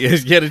pissed. So he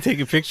had to take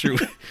a picture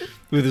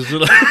with his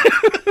little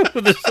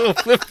with his little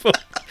flip phone.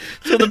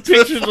 So the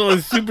pictures are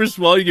super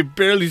small; you can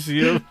barely see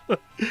him.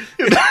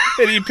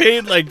 And he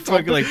paid like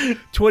fucking like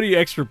 $20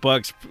 extra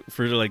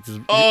for like this.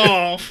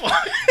 Oh,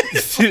 fuck.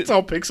 It's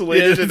all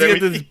pixelated and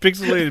everything. This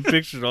pixelated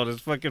picture on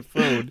his fucking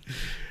phone.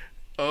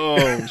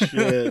 Oh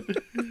shit!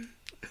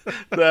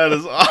 That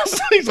is awesome.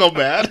 He's all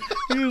mad.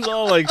 He was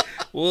all like,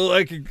 "Well,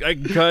 I can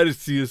kind of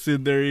see us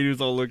in there." And he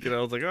was all looking.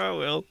 I was like, "Oh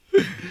well."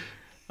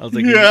 I was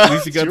like, yeah, at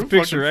least you got the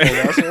picture right.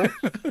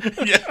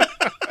 Yeah.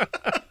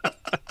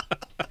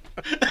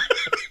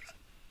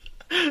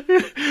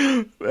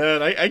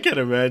 Man, I can't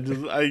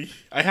imagine. I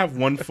have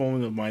one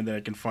phone of mine that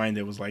I can find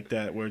that was like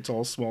that, where it's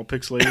all small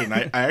pixelated, and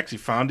I actually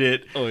found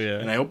it. Oh yeah.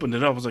 And I opened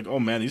it up. I was like, oh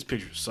man, these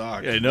pictures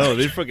suck. Yeah, I know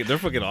they're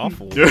fucking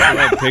awful. They're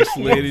all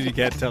pixelated. You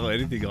can't tell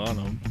anything on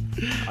them.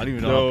 I don't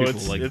even know how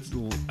people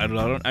I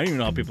don't even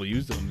know how people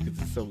use them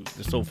because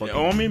they're so fucking.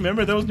 Oh, I mean,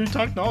 remember there was new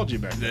technology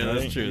back then. Yeah,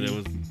 that's right?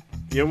 true.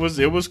 It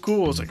was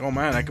cool. It's like, oh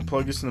man, I could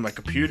plug this into my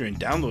computer and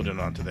download it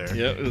onto there.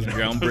 Yeah, it was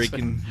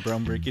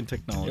groundbreaking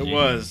technology. It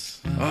was.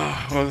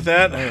 Well, with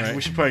that, right.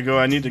 we should probably go.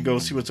 I need to go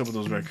see what's up with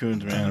those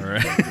raccoons, man. All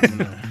right.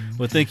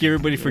 Well, thank you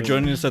everybody for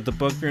joining us at the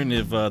bunker. And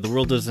if the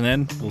world doesn't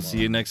end, we'll see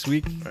you next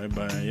week. Bye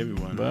bye,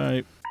 everyone.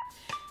 Bye.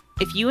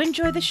 If you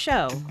enjoy the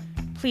show,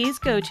 please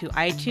go to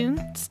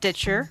iTunes,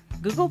 Stitcher,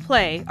 Google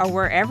Play, or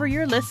wherever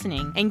you're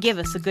listening and give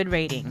us a good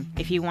rating.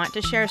 If you want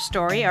to share a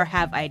story or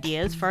have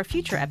ideas for a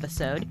future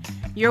episode,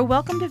 you're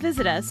welcome to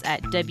visit us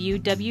at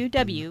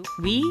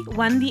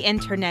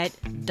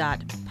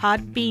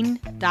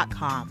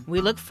www.wewontheinternet.podbean.com.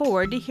 We look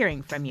forward to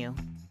hearing from you.